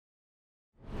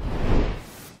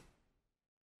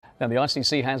Now, the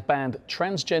ICC has banned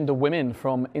transgender women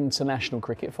from international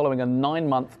cricket following a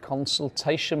 9-month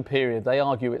consultation period. They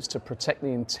argue it's to protect the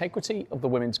integrity of the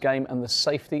women's game and the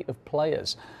safety of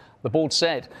players. The board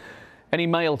said any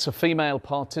male to female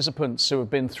participants who have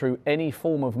been through any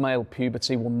form of male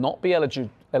puberty will not be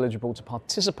eligible to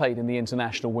participate in the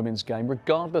international women's game,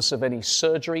 regardless of any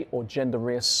surgery or gender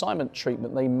reassignment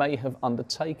treatment they may have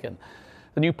undertaken.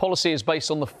 The new policy is based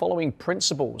on the following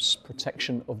principles: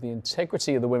 protection of the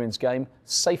integrity of the women's game,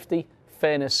 safety,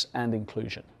 fairness and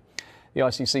inclusion. The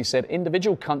ICC said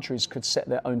individual countries could set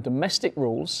their own domestic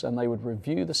rules and they would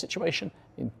review the situation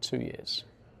in 2 years.